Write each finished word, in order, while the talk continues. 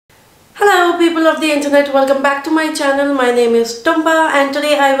Hello people of the internet, welcome back to my channel. My name is Tumpa and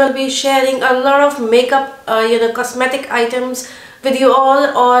today I will be sharing a lot of makeup cosmetic items with you all.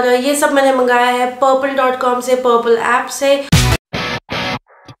 और ये सब मैंने मंगाया है purplle.com से, Purplle app से।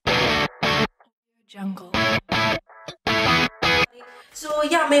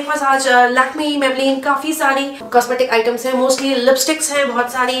 मेरे पास आज लैक्मे मेबलिन काफ़ी सारी कॉस्मेटिक आइटम्स हैं, मोस्टली लिपस्टिक्स हैं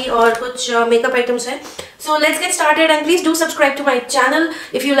बहुत सारी और कुछ मेकअप आइटम्स हैं। So let's get started and please do subscribe to my channel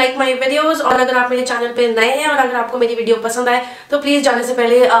if you like my videos. और अगर आप मेरे चैनल पे नए हैं और अगर आपको मेरी वीडियो पसंद आए तो प्लीज़ जाने से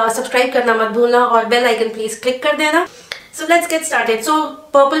पहले सब्सक्राइब करना मत भूलना और बेल आइकन प्लीज़ क्लिक कर देना। So let's get started. So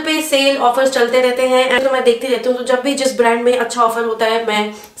purple पे सेल ऑफर्स चलते रहते हैं एंड तो मैं देखती रहती हूँ, तो जब भी जिस ब्रांड में अच्छा ऑफर होता है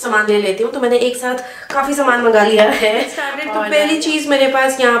मैं सामान ले लेती हूँ। तो मैंने एक साथ काफ़ी सामान मंगा लिया है। तो पहली चीज़ मेरे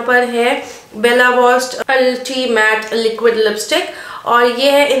पास यहाँ पर है बेला वॉस्ट अल्टी मैट लिक्विड लिपस्टिक और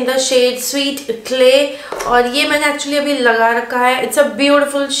ये है in the shade sweet clay और ये मैंने एक्चुअली अभी लगा रखा है। इट्स अ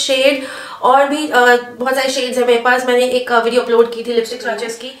ब्यूटीफुल शेड और भी बहुत सारे शेड्स है मेरे पास। मैंने एक वीडियो अपलोड की थी लिपस्टिक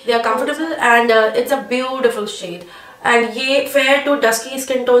स्वैचेस की। They are comfortable and it's a beautiful shade and ये fair to dusky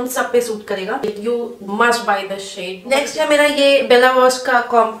skin tone सब पे सूट करेगा। You must by this shade. Next है मेरा ये बेला वॉश का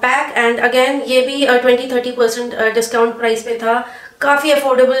कॉम्पैक्ट एंड अगेन ये भी 20-30% डिस्काउंट प्राइस पे था, काफी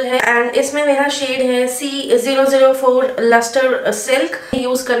अफोर्डेबल है एंड इसमें मेरा शेड है C004 लस्टर सिल्क।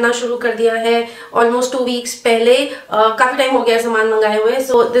 यूज करना शुरू कर दिया है ऑलमोस्ट 2 वीक्स पहले। काफी टाइम हो गया सामान मंगाए हुए।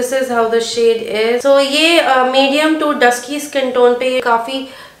 So this is how the shade is. सो ये medium to dusky skin tone पे काफी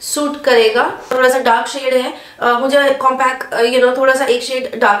सूट करेगा। थोड़ा सा डार्क शेड है। मुझे कॉम्पैक्ट थोड़ा सा एक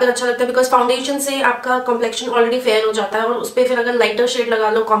शेड डार्कर अच्छा लगता है बिकॉज फाउंडेशन से आपका कॉम्प्लेक्शन ऑलरेडी फेयर हो जाता है और उस पर फिर अगर लाइटर शेड लगा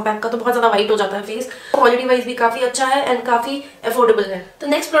लो कॉम्पैक्ट का तो बहुत ज्यादा वाइट हो जाता है फेस। क्वालिटी वाइज भी काफी अच्छा है एंड काफी अफोर्डेबल है। तो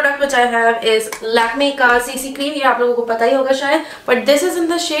next product which I have is Lakme का CC क्रीम। ये आप लोगों को पता ही होगा शायद, but this is in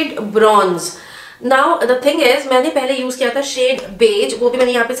the shade bronze. Now the thing is मैंने पहले यूज किया था शेड बेज, वो भी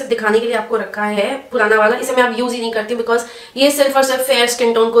मैंने यहाँ पे सिर्फ दिखाने के लिए आपको रखा है पुराना वाला। इसे मैं अब यूज ही नहीं करती बिकॉज ये सिर्फ और सिर्फ फेयर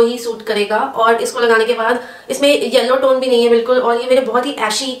स्किन टोन को ही सूट करेगा और इसको लगाने के बाद इसमें येलो टोन भी नहीं है बिल्कुल और ये मेरे बहुत ही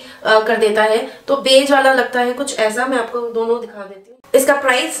ऐशी कर देता है। तो बेज वाला लगता है कुछ ऐसा। मैं आपको दोनों दिखा देती हूँ। इसका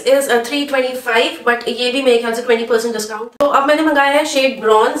प्राइस इज 325 बट ये भी मेरे ख्याल से 20% डिस्काउंट। तो अब मैंने मंगाया है shade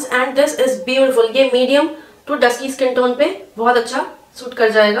bronze and this is beautiful. ये medium to dusky skin tone पे बहुत अच्छा सूट कर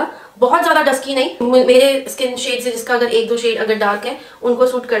जाएगा। बहुत ज्यादा डस्की नहीं, मेरे स्किन शेड से जिसका अगर 1-2 शेड अगर डार्क है उनको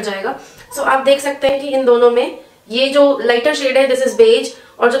सूट कर जाएगा। सो आप देख सकते हैं कि इन दोनों में ये जो लाइटर शेड है दिस इज बेज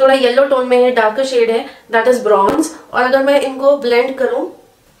और जो थोड़ा येलो टोन में है डार्कर शेड है दैट इज ब्रॉन्ज। और अगर मैं इनको ब्लेंड करूं,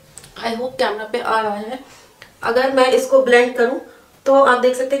 आई होप कैमरा पे आ रहा है, अगर मैं इसको ब्लेंड करूं तो आप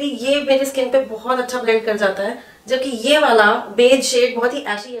देख सकते हैं कि ये मेरी स्किन पे बहुत अच्छा ब्लेंड कर जाता है, जबकि ये वाला बेज शेड बहुत ही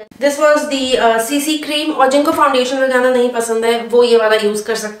ऐशी है। This was the CC cream और जिनको फाउंडेशन लगाना नहीं पसंद है वो ये वाला यूज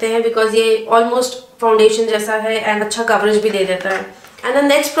कर सकते हैं बिकॉज ये ऑलमोस्ट फाउंडेशन जैसा है एंड अच्छा कवरेज भी दे देता है। And the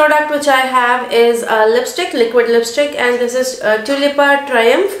next product which I have is lipstick, liquid lipstick and this is tulipa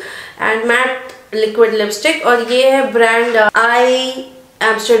Triumph and matte liquid lipstick और ये है ब्रांड आई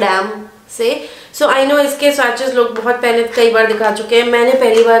एम्स्टरडैम से। सो आई नो इसके स्वैचेस लोग बहुत पहले कई बार दिखा चुके हैं, मैंने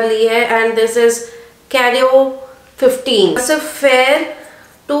पहली बार ली है एंड दिस इज कैरियो 15। सिर्फ fair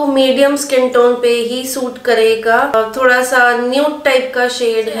to medium skin tone पे ही सूट करेगा। थोड़ा सा न्यूड टाइप का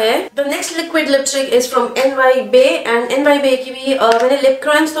शेड है। The next liquid lipstick is from NYBe and NYBe की भी मैंने लिप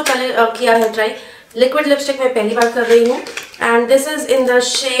क्रंच तो पहले किया है ट्राई, लिक्विड लिपस्टिक मैं पहली बार कर रही हूँ and this is in the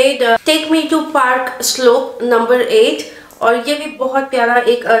shade take me to park slope number 8 और ये भी बहुत प्यारा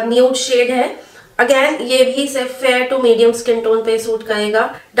एक न्यूड शेड है। अगेन ये भी सिर्फ fair to medium skin tone पे सूट करेगा।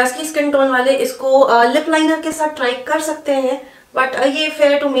 डस्की स्किन टोन वाले इसको लिप लाइनर के साथ ट्राई कर सकते हैं बट ये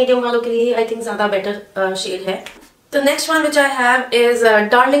फेयर टू मीडियम वालों के लिए आई थिंक ज्यादा बेटर शेड है। तो next one which I have is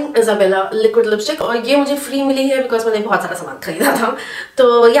darling Isabella liquid lipstick और ये मुझे फ्री मिली है बिकॉज मैंने बहुत सारा सामान खरीदा था।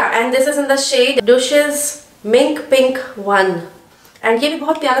 तो या and this is in the shade डुशेस mink pink 1 and ये भी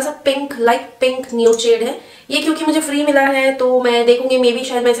बहुत प्यारा सा pink light pink nude shade है। ये क्योंकि मुझे फ्री मिला है तो मैं देखूंगी मे बी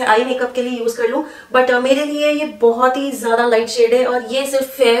शायद मैं इसे आई मेकअप के लिए यूज कर लूं बट मेरे लिए ये बहुत ही ज्यादा लाइट शेड है और ये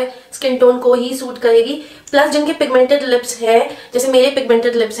सिर्फ फेयर स्किन टोन को ही सूट करेगी। प्लस जिनके पिगमेंटेड लिप्स है जैसे मेरे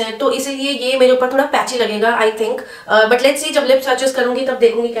पिगमेंटेड लिप्स हैं तो इसीलिए ये मेरे ऊपर थोड़ा पैची लगेगा I think, but let's see जब लिप स्वैचेस करूंगी तब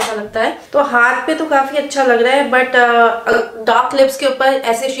देखूंगी कैसा लगता है। तो हाथ पे तो काफी अच्छा लग रहा है बट डार्क लिप्स के ऊपर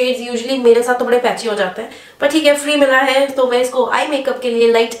ऐसे शेड्स यूजुअली मेरे साथ तो बड़े पैची हो जाते हैं, पर ठीक है फ्री मिला है तो मैं इसको आई मेकअप के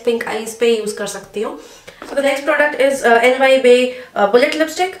लिए लाइट पिंक आईज पे यूज कर सकती हूँ। So the next product is NYBe bullet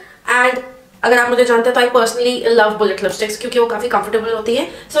lipstick and अगर आप मुझे जानते हैं तो I personally love bullet lipsticks क्योंकि वो काफी कंफर्टेबल होती है।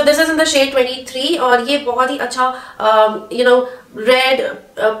 So this is in the shade 23 और ये बहुत ही अच्छा रेड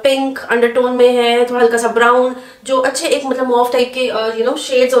पिंक अंडरटोन में है, थोड़ा हल्का सा ब्राउन, जो अच्छे एक मतलब मॉफ टाइप के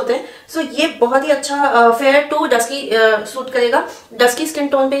शेड्स होते हैं। सो ये बहुत ही अच्छा फेयर टू डस्की सूट करेगा। डस्की स्किन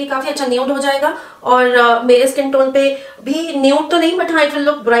टोन पे ही काफी अच्छा न्यूड हो जाएगा और मेरे स्किन टोन पे भी न्यूड तो नहीं, बट हाँ it will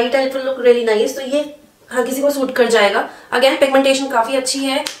look bright and it will look really nice. तो ये हर किसी को सूट कर जाएगा। अगेन पिगमेंटेशन काफी अच्छी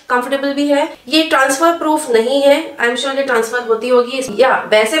है, कंफर्टेबल भी है। ये ट्रांसफर प्रूफ नहीं है, आई एम श्योर ये ट्रांसफर होती होगी या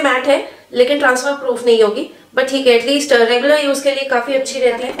वैसे मैट है लेकिन ट्रांसफर प्रूफ नहीं होगी, बट ठीक है एटलीस्ट रेगुलर यूज के लिए काफी अच्छी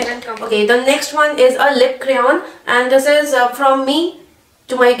रहती है। Okay, the next one is a lip crayon and this is from me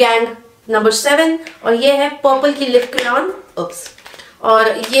to my gang number 7 और ये है पर्पल की लिप क्रेयॉन। उप्स, और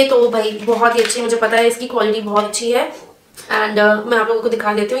ये तो भाई बहुत ही अच्छी, मुझे पता है इसकी क्वालिटी बहुत अच्छी है एंड मैं आप लोगों को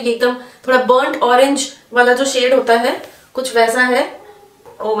दिखा देती हूँ। ये एकदम थोड़ा बर्न्ट ऑरेंज वाला जो शेड होता है कुछ वैसा है।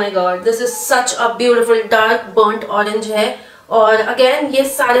 Oh my God, this is such a beautiful dark burnt orange है और अगेन ये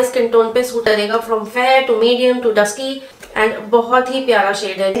सारे स्किन टोन पे सूट करेगा, from fair to medium to dusky and बहुत ही प्यारा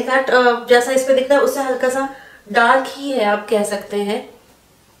शेड है। इनफैक्ट जैसा इस पे दिख रहा है उससे हल्का सा डार्क ही है आप कह सकते हैं।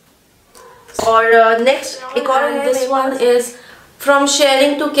 और नेक्स्ट एक और है, this one is from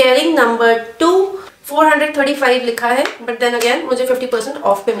sharing to caring number 2, 435 लिखा है, बट देन अगेन मुझे 50%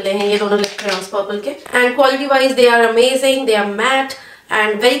 ऑफ पे मिले हैं ये दोनों लिप क्रेयॉन्स पर्पल के and quality wise they are amazing, they are mat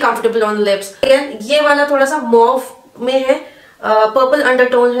and very comfortable on lips. Again ये वाला थोड़ा सा मॉव में है, पर्पल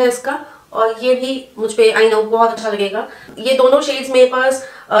अंडरटोन है इसका और ये भी मुझ पे आई नो बहुत अच्छा लगेगा। ये दोनों शेड्स मेरे पास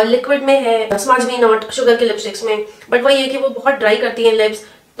लिक्विड में है, स्मज मी नॉट शुगर के लिपस्टिक्स में, बट वही है कि वो बहुत ड्राई करती हैं लिप्स,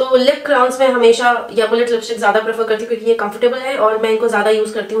 तो लिप क्राउन्स में हमेशा या बुलेट लिपस्टिक ज्यादा प्रेफर करती हूँ क्योंकि ये कंफर्टेबल है और मैं इनको ज्यादा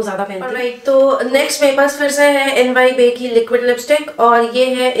यूज करती हूँ, ज्यादा पहनती हूँ। राइट, तो नेक्स्ट मेरे पास फिर से है NY बे की लिक्विड लिपस्टिक और ये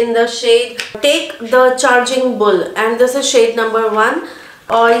है in the shade take the charging bull and this is shade number 1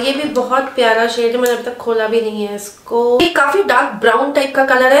 और ये भी बहुत प्यारा शेड है, मैंने अभी तक खोला भी नहीं है इसको। ये काफी डार्क ब्राउन टाइप का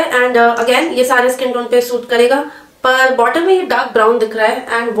कलर है एंड अगेन ये सारे स्किन टोन पे सूट करेगा, पर बॉटम में ये डार्क ब्राउन दिख रहा है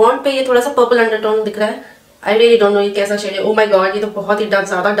एंड वॉन्ट पे ये थोड़ा सा पर्पल अंडरटोन दिख रहा है। आई रियली डोंट नो ये कैसा शेड है। ओह माय गॉड, ये तो बहुत ही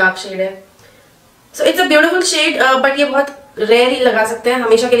ज्यादा डार्क शेड है। So it's a beautiful shade but ये बहुत रेयर ही लगा सकते हैं,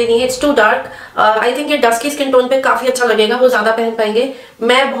 हमेशा के लिए नहीं है, it's to dark. I think ये डस्की स्किन टोन पे काफी अच्छा लगेगा, वो ज्यादा पहन पाएंगे।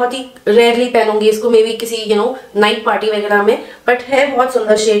 मैं बहुत ही रेयरली पहनूंगी इसको, मे बी किसी नाइट पार्टी वगैरह में, बट है बहुत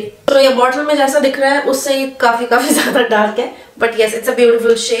सुंदर शेड। तो ये बॉटल में जैसा दिख रहा है उससे ये काफी ज्यादा डार्क है, but yes it's a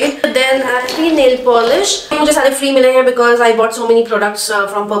beautiful shade. Then nail polish मुझे सारे फ्री मिले हैं because I bought so many products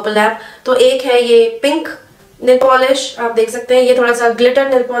from purple. तो एक है ये पिंक नेल पॉलिश, आप देख सकते हैं, ये थोड़ा सा glitter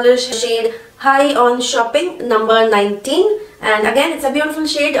nail polish, shade high on shopping number 19 and again it's a beautiful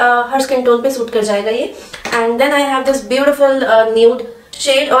shade, her skin tone पे सूट कर जाएगा ये। And then I have this beautiful nude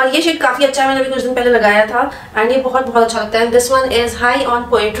shade और ये शेड काफी अच्छा है, मैंने अभी कुछ दिन पहले लगाया था एंड ये बहुत अच्छा लगता है। This one is high on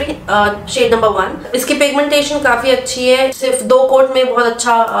poetry shade number 1। इसकी पिगमेंटेशन काफी अच्छी है, सिर्फ 2 कोट में बहुत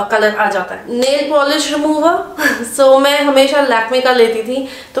अच्छा कलर आ जाता है। नेल पॉलिश रिमूवर सो मैं हमेशा लैक्मे का लेती थी,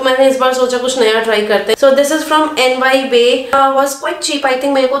 तो मैंने इस बार सोचा कुछ नया ट्राई करते हैं। So this is from NY bay, was quite cheap, I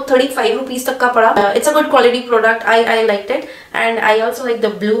think मेरे को 35 रुपीज तक का पड़ा। It's a good quality product, I liked it and I also like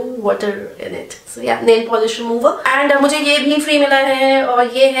the blue water in it. सो या नेल पॉलिश रिमूवर एंड मुझे ये भी free मिला है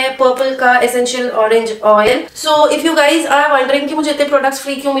और ये है पर्पल का essential orange oil. So if you guys are wondering कि मुझे इतने प्रोडक्ट्स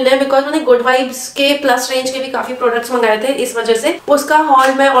फ्री क्यों मिले हैं, बिकॉज मैंने गुड वाइब्स के प्लस रेंज के भी काफी प्रोडक्ट्स मंगाए थे, इस वजह से उसका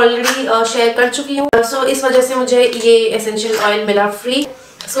हॉल मैं ऑलरेडी शेयर कर चुकी हूँ। सो इस वजह से मुझे ये एसेंशियल ऑयल मिला फ्री।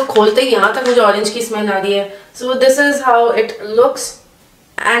 सो खोलते ही यहाँ तक मुझे ऑरेंज की स्मेल आ रही है। So this is how it looks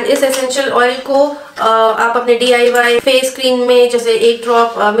and इस एसेंशियल ऑयल को आप अपने DIY फेस क्रीम में जैसे 1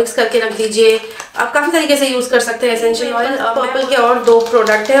 ड्रॉप मिक्स करके रख दीजिए। आप काफी तरीके से यूज कर सकते हैं एसेंशियल ऑयल। पर्पल के और 2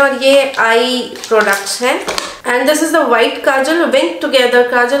 प्रोडक्ट हैं और ये आई प्रोडक्ट्स हैं and this is the white Kajal, Wink together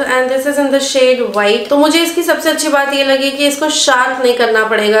Kajal and this is in the shade white. तो मुझे इसकी सबसे अच्छी बात ये लगी कि इसको शार्प नहीं करना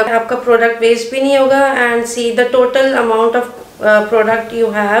पड़ेगा, आपका प्रोडक्ट वेस्ट भी नहीं होगा and see the total amount of product you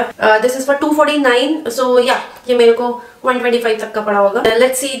have. This is for 249, सो या ये मेरे को 125 तक का पड़ा होगा।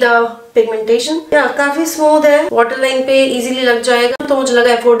 लेट्स सी द पिगमेंटेशन, या काफी स्मूथ है, वाटर लाइन पे इजीली लग जाएगा, तो मुझे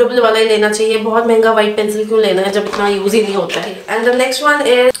लगा अफोर्डेबल वाला ही लेना चाहिए। बहुत महंगा व्हाइट पेंसिल क्यों लेना है जब इतना यूज ही नहीं होता है। And the next one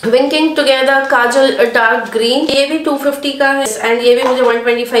is winking together Kajal dark green, ये भी 250 का है एंड ये भी मुझे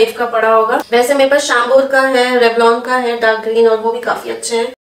 125 का पड़ा होगा। वैसे मेरे पास शैम्बूर का है, रेवलॉन का है डार्क ग्रीन और वो भी काफी अच्छे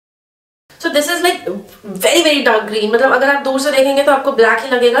हैं। So this is like very dark green, मतलब अगर आप दूर से देखेंगे तो आपको ब्लैक ही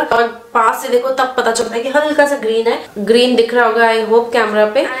लगेगा और पास से देखो तब पता चलता है कि हल्का सा ग्रीन है। ग्रीन दिख रहा होगा आई होप कैमरा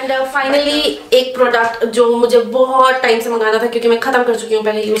पे। एंड फाइनली एक प्रोडक्ट जो मुझे बहुत टाइम से मंगाना था क्योंकि मैं खत्म कर चुकी हूँ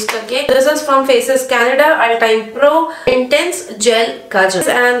पहले यूज करके। This is from faces Canada all time pro intense jail Kajal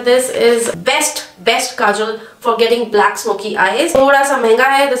and this is best Kajal for getting black smoky eyes. थोड़ा सा महंगा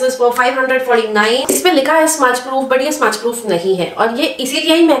है, दिस इज फॉर 549। इस पे लिखा है स्मच प्रूफ, बट ये स्मच प्रूफ नहीं है और ये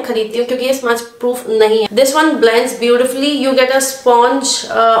इसीलिए ही मैं खरीदती हूँ क्योंकि ये स्मच प्रूफ नहीं है। This one blends beautifully, you get a sponge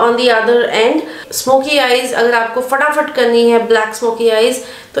on the other and. Smoky eyes अगर आपको फटाफट करनी है ब्लैक स्मोकी आईज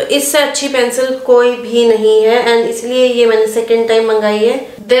तो इससे अच्छी पेंसिल कोई भी नहीं है एंड इसलिए ये मैंने सेकेंड टाइम मंगाई है।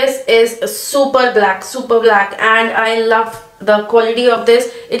 This is super black and I love the quality of this,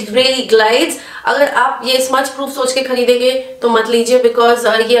 it really glides. अगर आप ये स्मच प्रूफ सोच के खरीदेंगे तो मत लीजिए, बिकॉज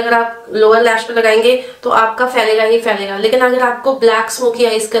ये अगर आप लोअर लैश पे लगाएंगे तो आपका फैलेगा ही फैलेगा। लेकिन अगर आपको ब्लैक स्मोकी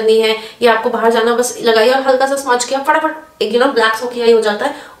आईज करनी है या आपको बाहर जाना, बस लगाइए और हल्का सा स्मच किया, फटाफट एक ब्लैक स्मोकी आई हो जाता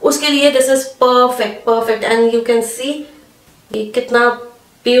है। उसके लिए this is perfect and you can see ये कितना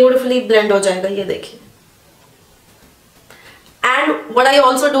ब्यूटिफुली ब्लेंड हो जाएगा, ये देखिए। And what I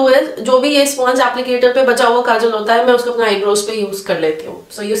also do is, जो भी ये स्पॉन्ज एप्लीकेटर पे बचा हुआ काजल होता है मैं उसको अपना आईब्रोज पे यूज कर लेती हूँ।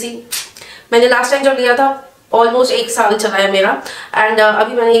 सो यू सी, मैंने लास्ट टाइम जब लिया था ऑलमोस्ट 1 साल चला है मेरा एंड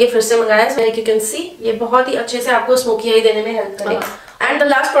अभी मैंने ये फिर से मंगाया है। यू कैन सी ये बहुत ही अच्छे से आपको स्मोकी आई देने में हेल्प करेगा। And the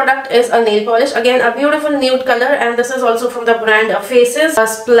last product is a nail polish, again a beautiful nude color, and this is also from the brand Faces, a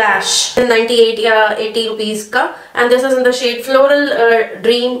Splash, 98 या 80 rupees का, and this is in the shade Floral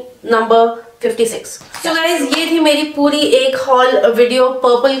Dream number 56। So guys, ये थी मेरी पूरी एक hall video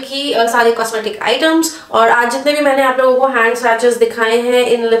purple की सारे cosmetic items. और आज जितने भी मैंने आप लोगों को हैंड स्वैचेस दिखाए हैं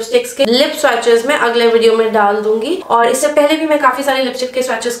इन लिपस्टिक्स के, लिप स्वैचेस मैं अगले वीडियो में डाल दूंगी। और इससे पहले भी मैं काफी सारे लिपस्टिक के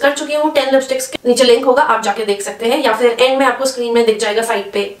स्वैचेस कर चुकी हूँ। 10 लिपस्टिक्स के नीचे लिंक होगा, आप जाके देख सकते हैं, या फिर एंड में आपको स्क्रीन में दिख जाएगा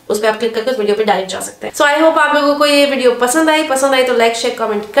साइड पे, उस पर आप क्लिक करके उस वीडियो पे डायरेक्ट जा सकते हैं। सो आई होप आप लोगों को ये वीडियो पसंद आई तो लाइक शेयर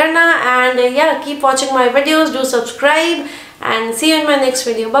कमेंट करना एंड या keep watching my videos, do subscribe and see you in my next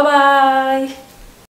video. Bye bye.